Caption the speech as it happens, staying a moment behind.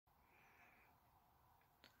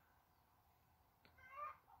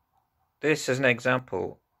This is an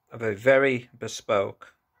example of a very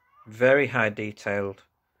bespoke, very high detailed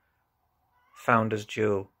founder's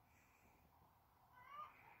jewel.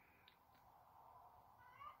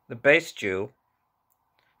 The base jewel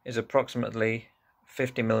is approximately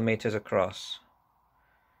 50mm across.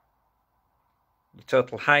 The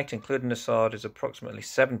total height, including the sword, is approximately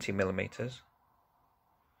 70mm.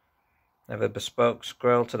 I have a bespoke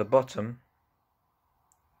scroll to the bottom,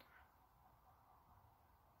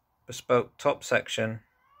 bespoke top section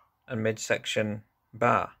and midsection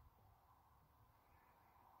bar.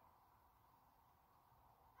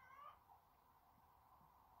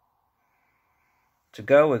 To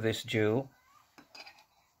go with this jewel,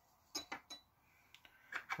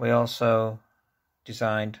 we also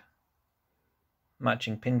designed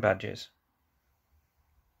matching pin badges.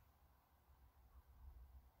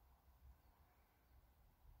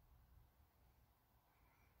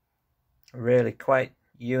 Really quite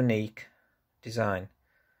unique design.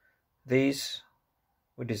 These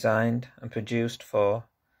were designed and produced for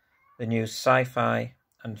the new Sci-Fi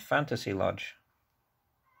and Fantasy Lodge.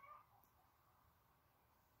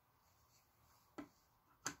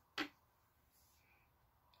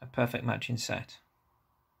 A perfect matching set.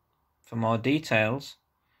 For more details,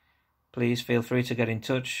 please feel free to get in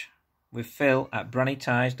touch with Phil at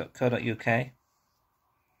brannieties.co.uk.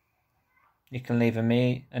 You can leave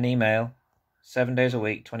me an email 7 days a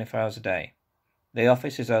week, 24 hours a day. The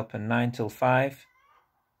office is open 9 till 5,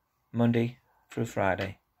 Monday through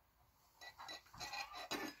Friday.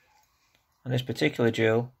 On this particular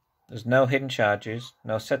jewel, there's no hidden charges,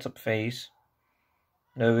 no setup fees,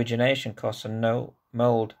 no origination costs and no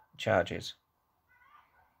mould charges.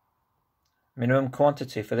 Minimum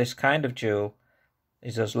quantity for this kind of jewel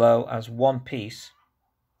is as low as 1 piece.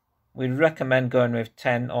 We'd recommend going with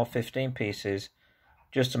 10 or 15 pieces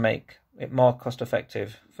just to make it more cost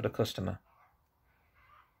effective for the customer.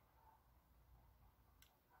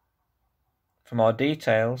 For more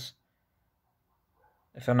details,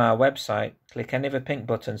 if on our website, click any of the pink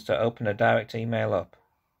buttons to open a direct email up.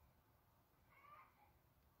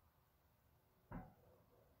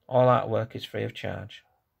 All artwork is free of charge.